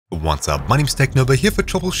What's up, my name's Technoba here for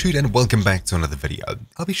Troubleshoot and welcome back to another video.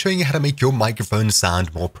 I'll be showing you how to make your microphone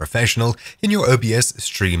sound more professional in your OBS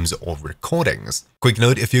streams or recordings. Quick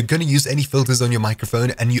note, if you're going to use any filters on your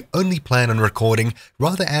microphone and you only plan on recording,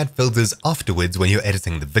 rather add filters afterwards when you're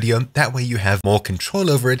editing the video, that way you have more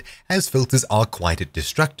control over it, as filters are quite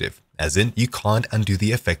destructive. As in, you can't undo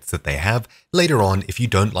the effects that they have later on if you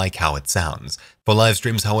don't like how it sounds. For live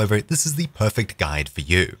streams, however, this is the perfect guide for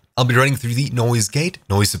you. I'll be running through the noise gate,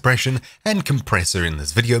 noise suppression, and compressor in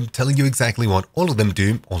this video, telling you exactly what all of them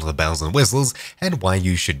do, all of the bells and whistles, and why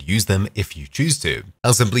you should use them if you choose to.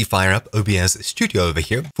 I'll simply fire up OBS Studio over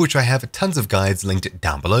here, for which I have tons of guides linked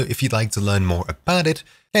down below if you'd like to learn more about it.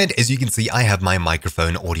 And as you can see, I have my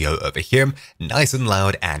microphone audio over here, nice and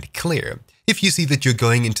loud and clear. If you see that you're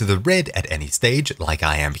going into the red at any stage, like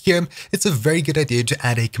I am here, it's a very good idea to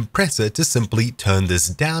add a compressor to simply turn this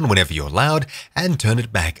down whenever you're loud and turn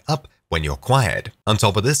it back up when you're quiet. On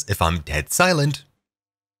top of this, if I'm dead silent,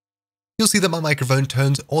 you'll see that my microphone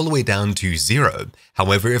turns all the way down to 0.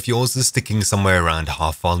 However, if yours is sticking somewhere around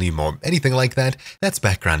half volume or anything like that, that's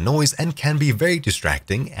background noise and can be very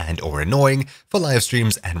distracting and/or annoying for live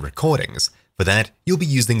streams and recordings. For that, you'll be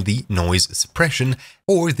using the noise suppression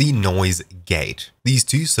or the noise gate. These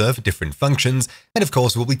two serve different functions, and of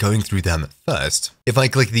course we'll be going through them first. If I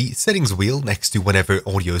click the settings wheel next to whatever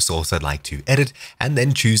audio source I'd like to edit, and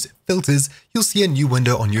then choose filters, you'll see a new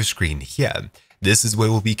window on your screen here. This is where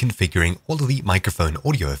we'll be configuring all of the microphone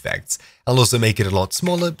audio effects. I'll also make it a lot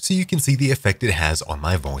smaller so you can see the effect it has on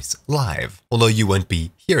my voice live, although you won't be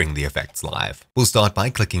hearing the effects live. We'll start by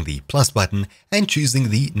clicking the plus button and choosing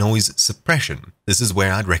the noise suppression. This is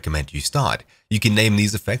where I'd recommend you start. You can name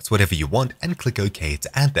these effects whatever you want and click OK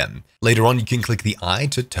to add them. Later on, you can click the I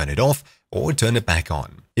to turn it off or turn it back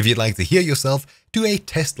on. If you'd like to hear yourself, do a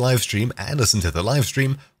test live stream and listen to the live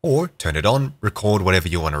stream, or turn it on, record whatever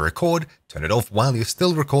you want to record, turn it off while you're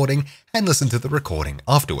still recording, and listen to the recording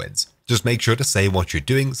afterwards. Just make sure to say what you're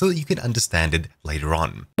doing so that you can understand it later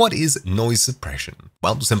on. What is noise suppression?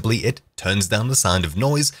 Well, simply it turns down the sound of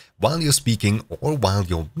noise while you're speaking or while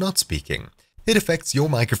you're not speaking. It affects your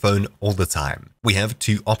microphone all the time. We have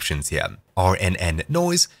two options here: RNN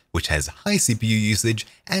noise, which has high CPU usage,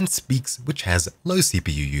 and speaks, which has low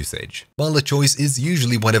CPU usage. While the choice is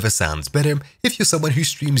usually whatever sounds better, if you're someone who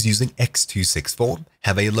streams using X264,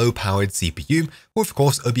 have a low-powered CPU, or of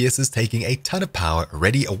course OBS is taking a ton of power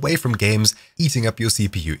already away from games, eating up your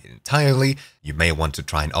CPU entirely, you may want to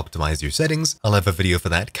try and optimize your settings. I'll have a video for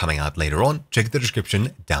that coming out later on. Check the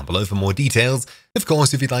description down below for more details. Of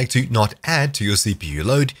course, if you'd like to not add to your CPU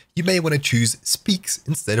load, you may want to choose speaks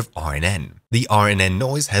instead of RNN. The RNN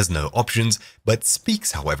noise has no options, but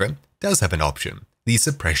speaks, however, does have an option: the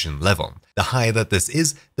suppression level. The higher that this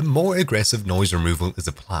is, the more aggressive noise removal is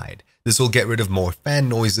applied. This will get rid of more fan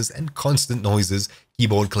noises and constant noises,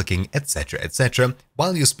 keyboard clicking, etc.,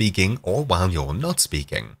 while you're speaking or while you're not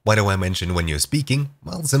speaking. Why do I mention when you're speaking?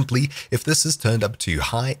 Well, simply, if this is turned up too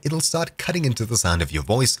high, it'll start cutting into the sound of your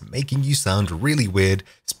voice, making you sound really weird,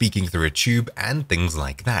 speaking through a tube, and things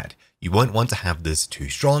like that. You won't want to have this too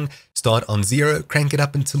strong. Start on 0, crank it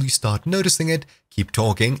up until you start noticing it, keep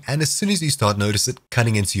talking, and as soon as you start notice it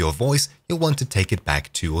cutting into your voice, you'll want to take it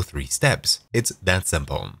back 2 or 3 steps. It's that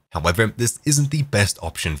simple. However, this isn't the best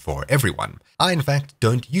option for everyone. I, in fact,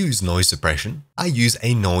 don't use noise suppression. I use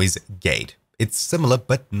a noise gate. It's similar,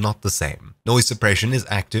 but not the same. Noise suppression is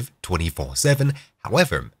active 24/7.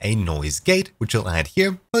 However, a noise gate, which I'll add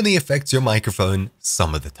here, only affects your microphone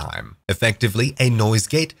some of the time. Effectively, a noise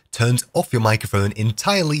gate turns off your microphone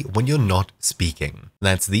entirely when you're not speaking.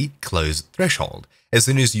 That's the close threshold. As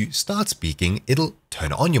soon as you start speaking, it'll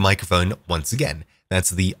turn on your microphone once again.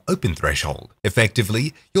 That's the open threshold.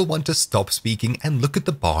 Effectively, you'll want to stop speaking and look at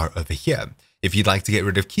the bar over here. If you'd like to get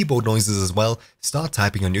rid of keyboard noises as well, start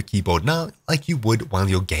typing on your keyboard now like you would while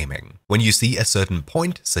you're gaming. When you see a certain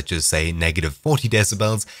point, such as say -40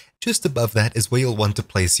 decibels, just above that is where you'll want to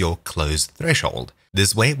place your closed threshold.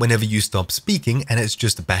 This way, whenever you stop speaking and it's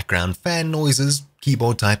just background fan noises,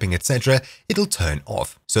 keyboard typing, etc., it'll turn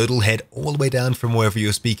off. So it'll head all the way down from wherever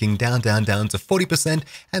you're speaking down to 40%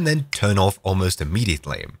 and then turn off almost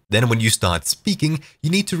immediately. Then when you start speaking, you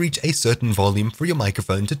need to reach a certain volume for your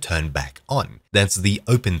microphone to turn back on. That's the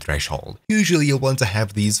open threshold. Usually you'll want to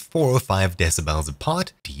have these 4 or 5 decibels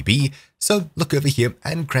apart, dB, so look over here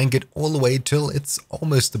and crank it all the way till it's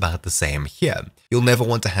almost about the same here. You'll never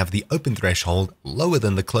want to have the open threshold lower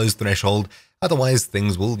than the closed threshold, otherwise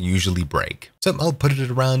things will usually break. So I'll put it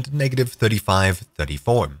at around -35,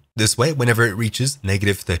 34. This way, whenever it reaches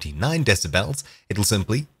 -39 decibels, it'll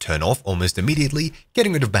simply turn off almost immediately,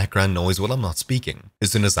 getting rid of background noise while I'm not speaking.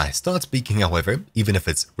 As soon as I start speaking, however, even if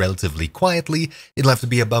it's relatively quietly, it'll have to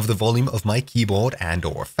be above the volume of my keyboard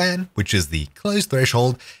and/or fan, which is the closed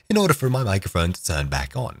threshold, in order for my microphone to turn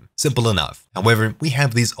back on. Simple enough. However, we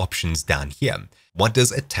have these options down here. What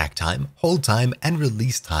does attack time, hold time, and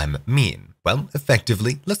release time mean? Well,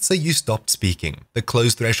 effectively, let's say you stopped speaking. The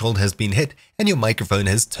closed threshold has been hit and your microphone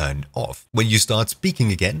has turned off. When you start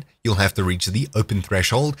speaking again, you'll have to reach the open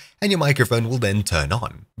threshold and your microphone will then turn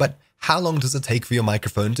on. But how long does it take for your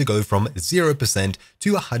microphone to go from 0%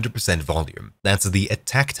 to 100% volume? That's the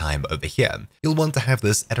attack time over here. You'll want to have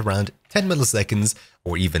this at around 10 milliseconds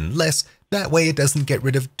or even less. That way it doesn't get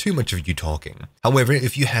rid of too much of you talking. However,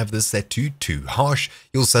 if you have this set to too harsh,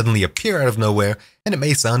 you'll suddenly appear out of nowhere and it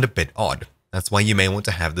may sound a bit odd. That's why you may want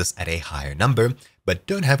to have this at a higher number, but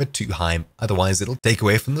don't have it too high, otherwise it'll take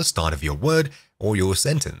away from the start of your word or your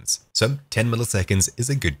sentence. So 10 milliseconds is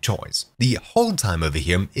a good choice. The hold time over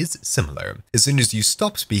here is similar. As soon as you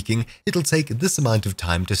stop speaking, it'll take this amount of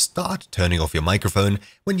time to start turning off your microphone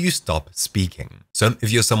when you stop speaking. So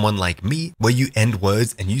if you're someone like me, where you end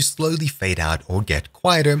words and you slowly fade out or get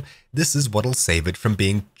quieter, this is what'll save it from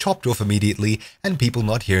being chopped off immediately and people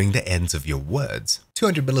not hearing the ends of your words.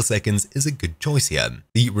 200 milliseconds is a good choice here.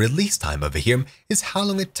 The release time over here is how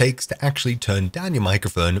long it takes to actually turn down your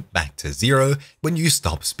microphone back to 0 when you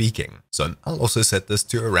stop speaking. So I'll also set this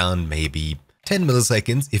to around maybe 10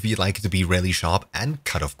 milliseconds if you'd like it to be really sharp and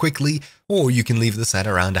cut off quickly, or you can leave this at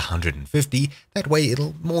around 150, that way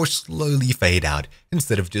it'll more slowly fade out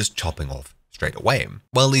instead of just chopping off straight away.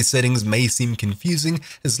 While these settings may seem confusing,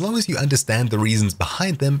 as long as you understand the reasons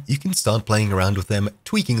behind them, you can start playing around with them,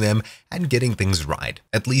 tweaking them, and getting things right.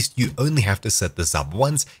 At least you only have to set this up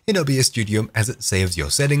once in OBS Studio, as it saves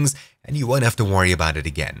your settings, and you won't have to worry about it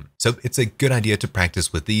again. So it's a good idea to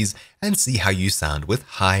practice with these and see how you sound with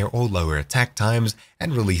higher or lower attack times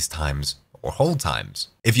and release times or hold times.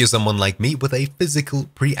 If you're someone like me with a physical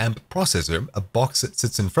preamp processor, a box that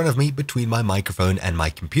sits in front of me between my microphone and my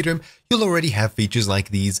computer, you'll already have features like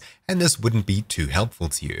these and this wouldn't be too helpful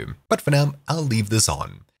to you. But for now, I'll leave this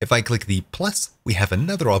on. If I click the plus, we have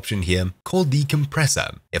another option here called the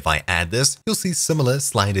compressor. If I add this, you'll see similar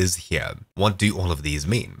sliders here. What do all of these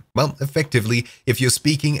mean? Well, effectively, if you're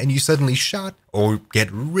speaking and you suddenly shout or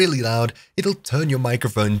get really loud, it'll turn your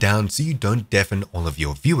microphone down so you don't deafen all of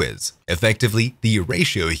your viewers. Effectively, the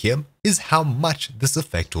ratio here is how much this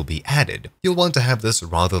effect will be added. You'll want to have this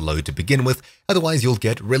rather low to begin with, otherwise you'll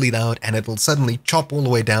get really loud and it'll suddenly chop all the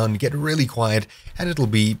way down, get really quiet, and it'll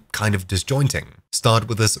be kind of disjointing. Start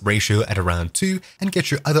with this ratio at around 2 and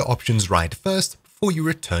get your other options right first before you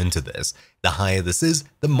return to this. The higher this is,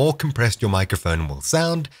 the more compressed your microphone will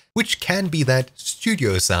sound, which can be that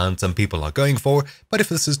studio sound some people are going for, but if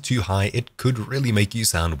this is too high, it could really make you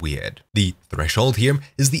sound weird. The threshold here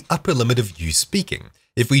is the upper limit of you speaking.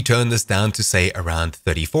 If we turn this down to say around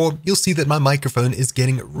 34, you'll see that my microphone is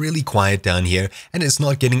getting really quiet down here and it's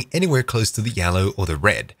not getting anywhere close to the yellow or the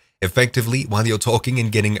red. Effectively, while you're talking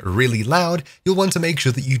and getting really loud, you'll want to make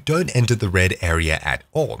sure that you don't enter the red area at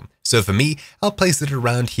all. So for me, I'll place it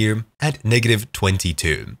around here at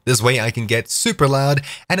 -22. This way I can get super loud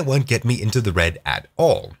and it won't get me into the red at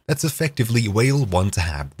all. That's effectively where you'll want to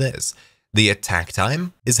have this. The attack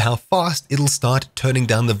time is how fast it'll start turning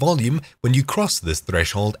down the volume when you cross this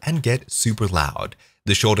threshold and get super loud.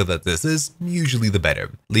 The shorter that this is, usually the better.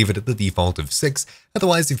 Leave it at the default of 6.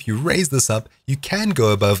 Otherwise, if you raise this up, you can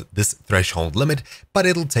go above this threshold limit, but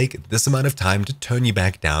it'll take this amount of time to turn you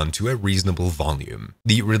back down to a reasonable volume.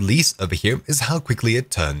 The release over here is how quickly it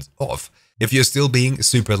turns off. If you're still being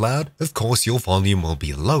super loud, of course your volume will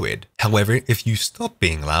be lowered. However, if you stop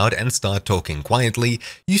being loud and start talking quietly,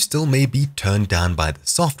 you still may be turned down by the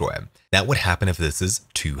software. That would happen if this is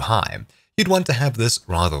too high. You'd want to have this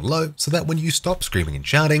rather low so that when you stop screaming and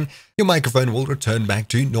shouting, your microphone will return back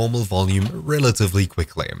to normal volume relatively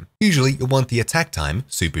quickly. Usually you'll want the attack time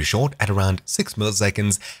super short at around 6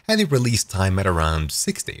 milliseconds and the release time at around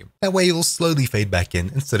 60. That way you'll slowly fade back in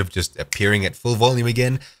instead of just appearing at full volume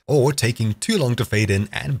again or taking too long to fade in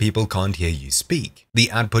and people can't hear you speak. The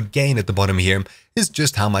output gain at the bottom here is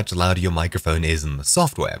just how much louder your microphone is in the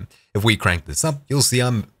software. If we crank this up, you'll see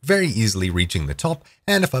I'm very easily reaching the top,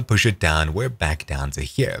 and if I push it down, we're back down to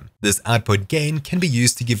here. This output gain can be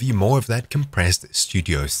used to give you more of that compressed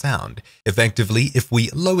studio sound. Effectively, if we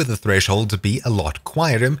lower the threshold to be a lot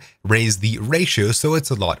quieter, raise the ratio so it's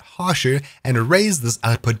a lot harsher, and raise this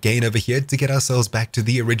output gain over here to get ourselves back to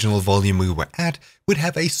the original volume we were at, would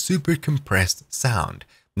have a super compressed sound.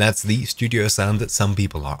 That's the studio sound that some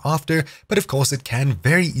people are after, but of course it can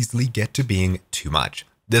very easily get to being too much.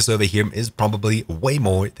 This over here is probably way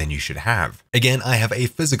more than you should have. Again, I have a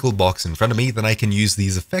physical box in front of me that I can use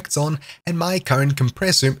these effects on, and my current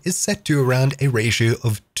compressor is set to around a ratio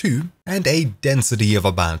of 2 and a density of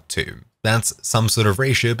about 2. That's some sort of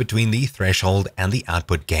ratio between the threshold and the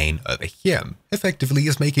output gain over here. Effectively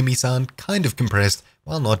is making me sound kind of compressed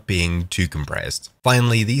while not being too compressed.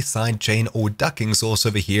 Finally, the sidechain or ducking source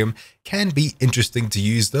over here can be interesting to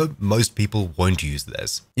use, though most people won't use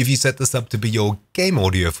this. If you set this up to be your game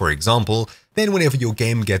audio, for example, then whenever your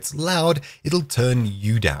game gets loud, it'll turn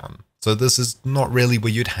you down. So this is not really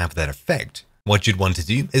where you'd have that effect. What you'd want to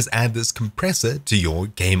do is add this compressor to your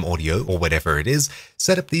game audio or whatever it is,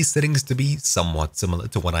 set up these settings to be somewhat similar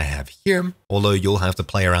to what I have here, although you'll have to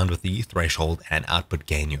play around with the threshold and output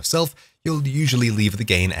gain yourself. You'll usually leave the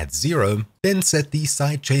gain at 0, then set the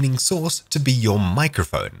sidechaining source to be your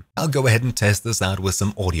microphone. I'll go ahead and test this out with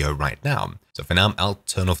some audio right now. So for now, I'll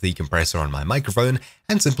turn off the compressor on my microphone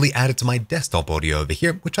and simply add it to my desktop audio over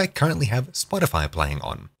here, which I currently have Spotify playing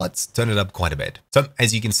on. Let's turn it up quite a bit. So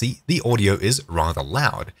as you can see, the audio is rather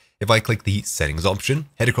loud. If I click the settings option,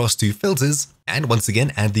 head across to filters, and once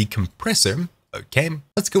again add the compressor. Okay,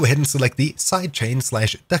 let's go ahead and select the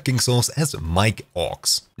sidechain/ducking source as mic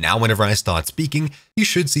aux. Now whenever I start speaking, you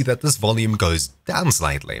should see that this volume goes down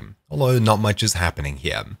slightly, although not much is happening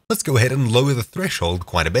here. Let's go ahead and lower the threshold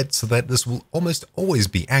quite a bit so that this will almost always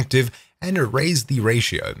be active, and raise the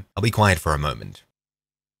ratio. I'll be quiet for a moment.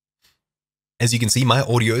 As you can see, my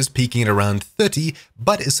audio is peaking at around 30,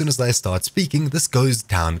 but as soon as I start speaking, this goes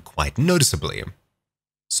down quite noticeably.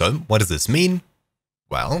 So what does this mean?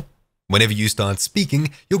 Well, whenever you start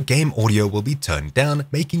speaking, your game audio will be turned down,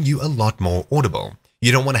 making you a lot more audible.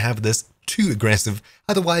 You don't want to have this too aggressive,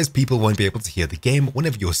 otherwise people won't be able to hear the game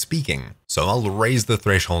whenever you're speaking. So I'll raise the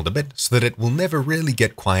threshold a bit so that it will never really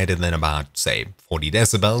get quieter than about, say, 40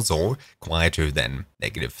 decibels or quieter than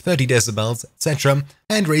 -30 decibels, etc.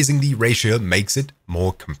 And raising the ratio makes it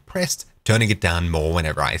more compressed, turning it down more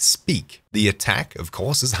whenever I speak. The attack, of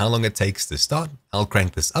course, is how long it takes to start. I'll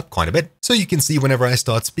crank this up quite a bit, so you can see whenever I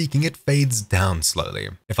start speaking, it fades down slowly.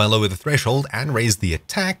 If I lower the threshold and raise the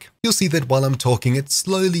attack, you'll see that while I'm talking, it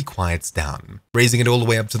slowly quiets down. Raising it all the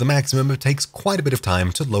way up to the maximum, it takes quite a bit of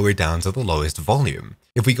time to lower down to the lowest volume.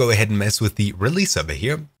 If we go ahead and mess with the release over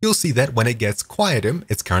here, you'll see that when it gets quieter,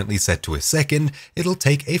 it's currently set to a second, it'll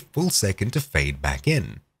take a full second to fade back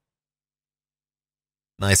in.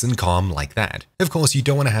 Nice and calm like that. Of course, you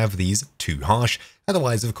don't want to have these too harsh,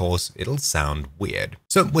 otherwise, of course, it'll sound weird.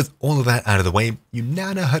 So with all of that out of the way, you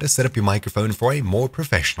now know how to set up your microphone for a more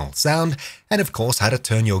professional sound, and of course, how to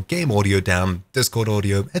turn your game audio down, Discord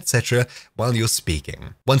audio, etc. while you're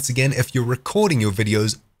speaking. Once again, if you're recording your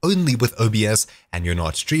videos only with OBS and you're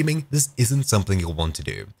not streaming, this isn't something you'll want to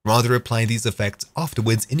do. Rather apply these effects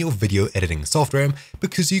afterwards in your video editing software,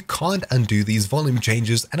 because you can't undo these volume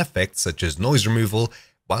changes and effects such as noise removal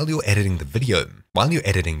while you're editing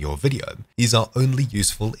your video. These are only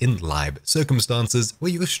useful in live circumstances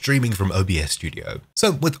where you're streaming from OBS Studio.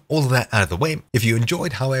 So with all of that out of the way, if you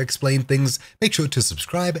enjoyed how I explain things, make sure to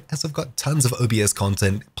subscribe, as I've got tons of OBS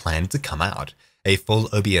content planned to come out. A full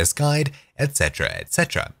OBS guide, etc,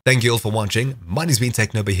 etc. Thank you all for watching. My name's been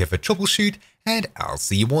TechNoba here for Troubleshoot, and I'll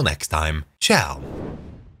see you all next time. Ciao!